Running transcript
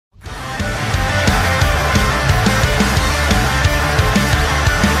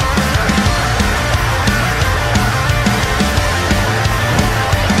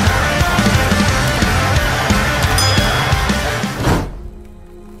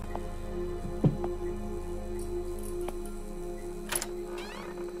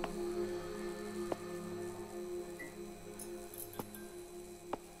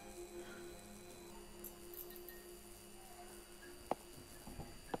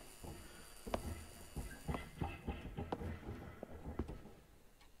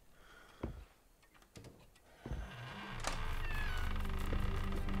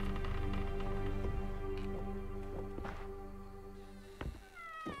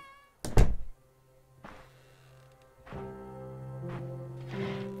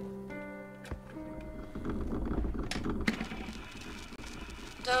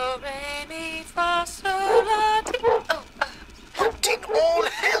do, re, mi, fa, sol, la, ti. Oh, What in all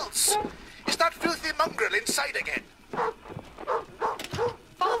hells? Is that filthy mongrel inside again?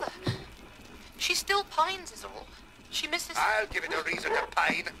 Father, she still pines is all. She misses... I'll give it a reason to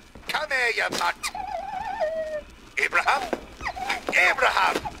pine. Come here, you mutt. Abraham?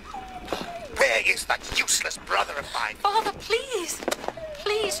 Abraham! Where is that useless brother of mine? Father, please.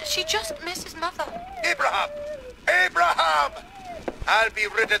 Please, she just misses Mother. Abraham! Abraham! I'll be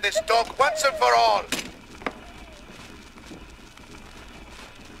rid of this dog once and for all.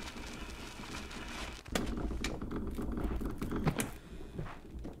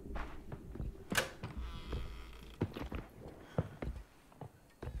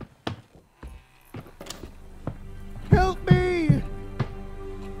 Help me!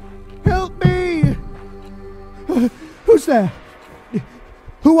 Help me! Who's there?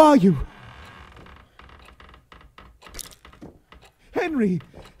 Who are you? Henry!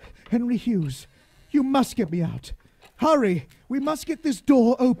 Henry Hughes, you must get me out. Hurry! We must get this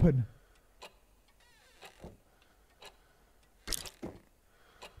door open.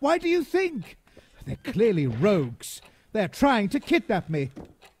 Why do you think? They're clearly rogues. They're trying to kidnap me.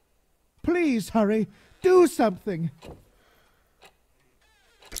 Please, hurry. Do something.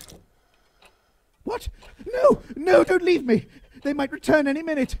 What? No! No, don't leave me! They might return any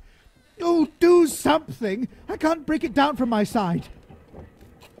minute. Oh, do something! I can't break it down from my side.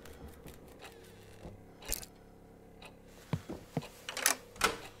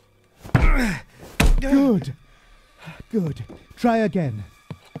 Good. Good. Try again.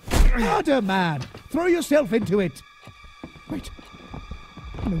 Harder, man! Throw yourself into it! Wait.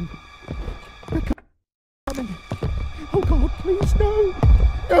 No. They're coming. Oh, God, please, no!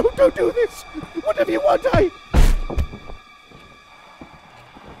 No, don't do this! Whatever you want,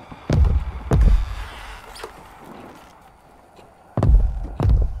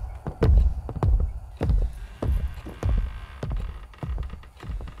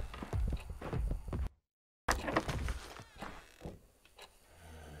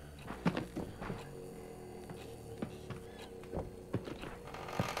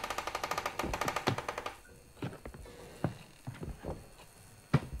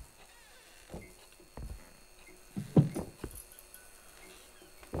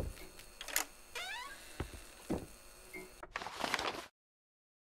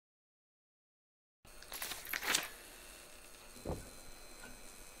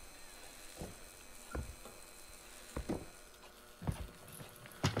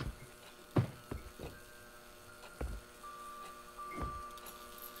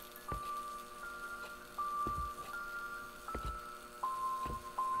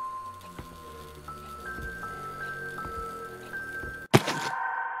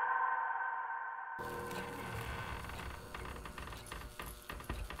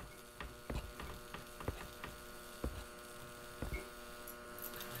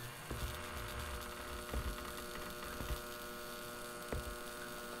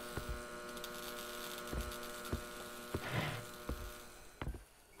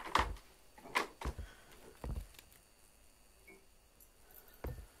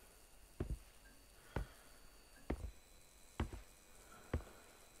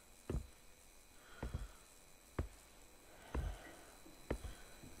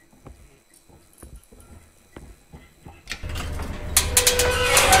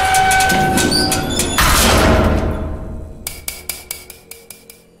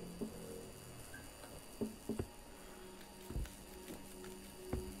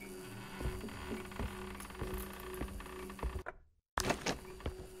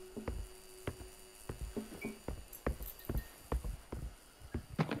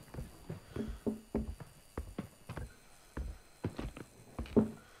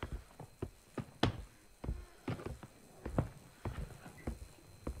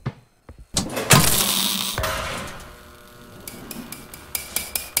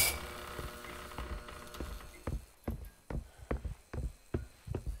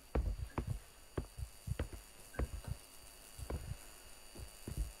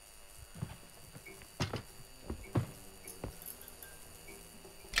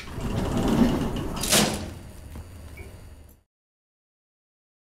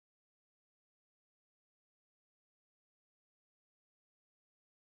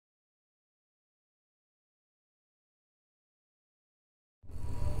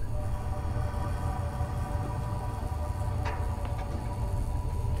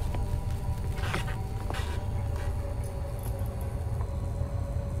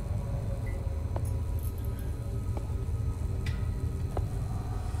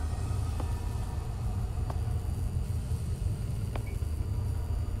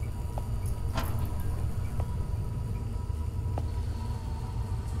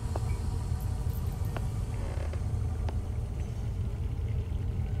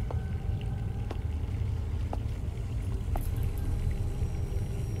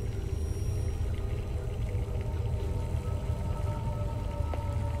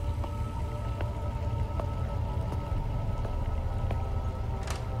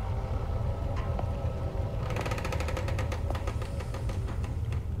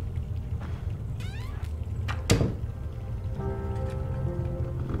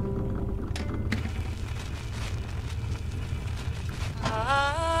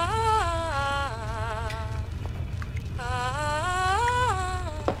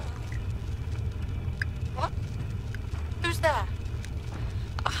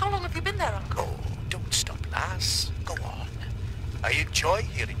 I enjoy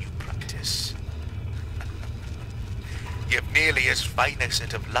hearing you practice. You've nearly as fine a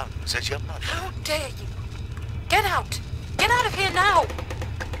set of lungs as your mother. How dare you? Get out! Get out of here now!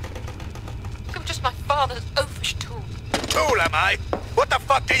 I'm just my father's oafish tool. Tool, am I? What the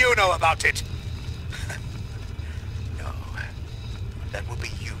fuck do you know about it? No, that will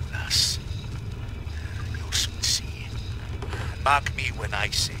be you, lass. You'll soon see. Mark me when I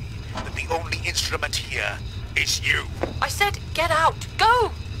say that the only instrument here is you. I said get out!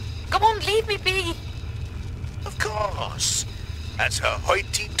 Go! Go on, leave me be! Of course. As her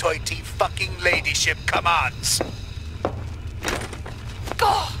hoity-toity fucking ladyship commands.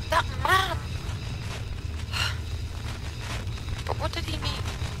 God, that man! But what did he mean?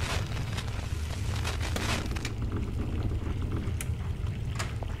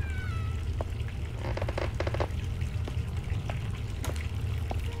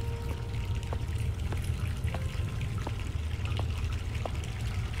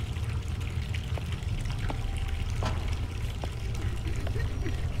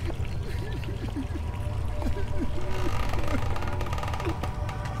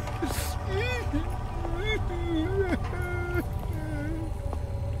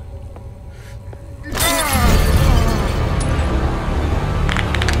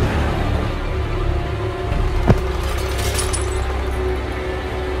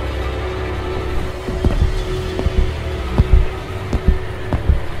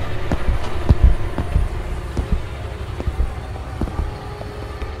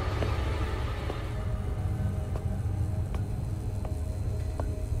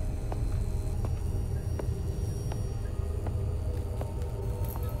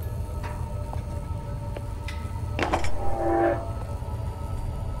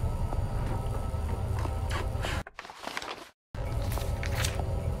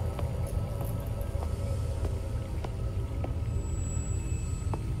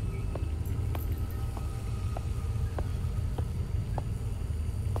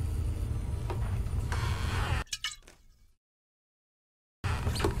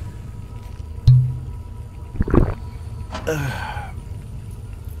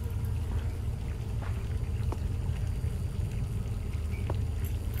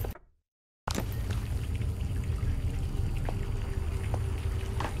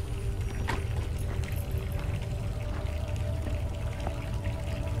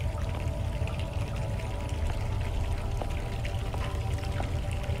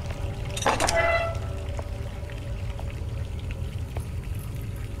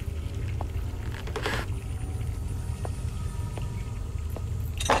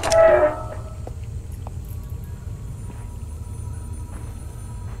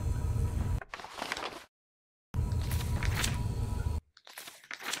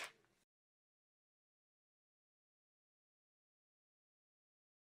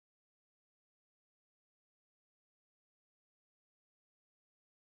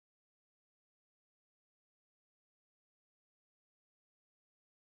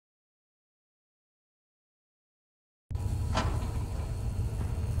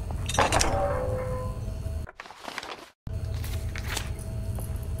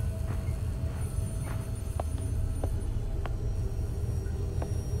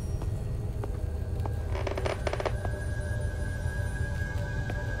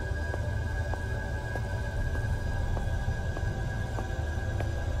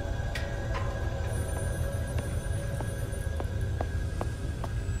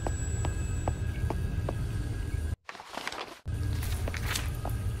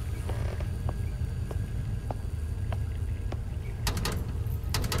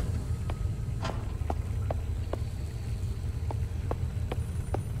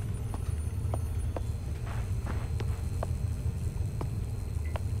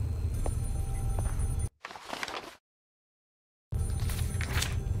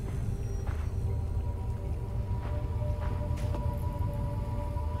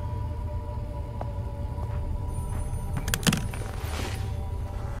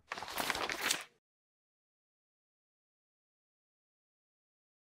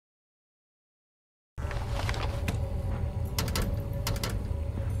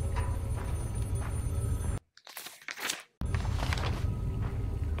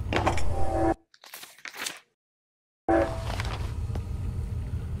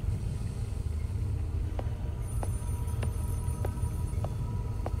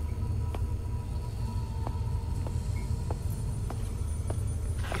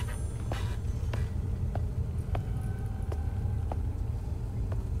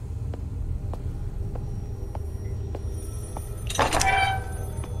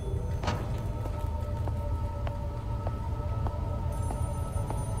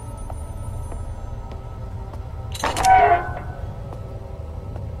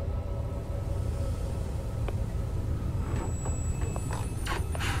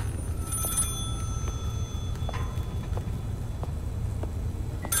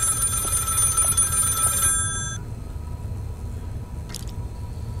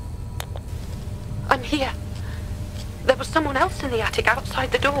 I'm here. There was someone else in the attic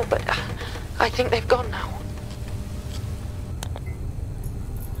outside the door, but I think they've gone now.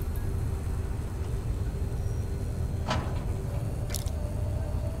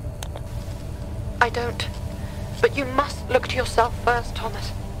 I don't. But you must look to yourself first,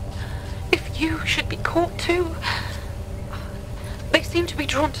 Thomas. If you should be caught too... They seem to be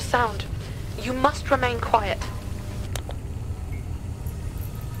drawn to sound. You must remain quiet.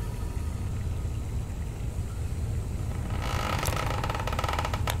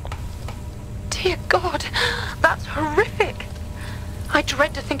 Dear God, that's horrific. I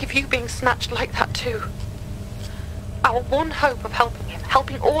dread to think of you being snatched like that too. Our one hope of helping him,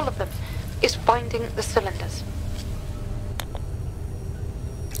 helping all of them, is finding the cylinders.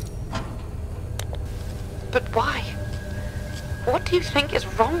 But why? What do you think is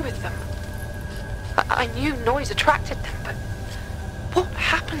wrong with them? I knew noise attracted them, but what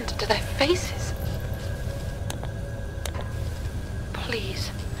happened to their faces? Please,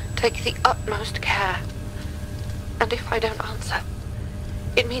 take the utmost care. And if I don't answer,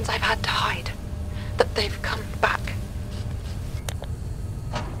 it means I've had to hide, that they've come back.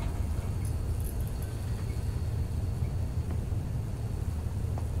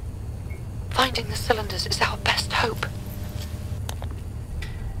 Finding the cylinders is our best hope.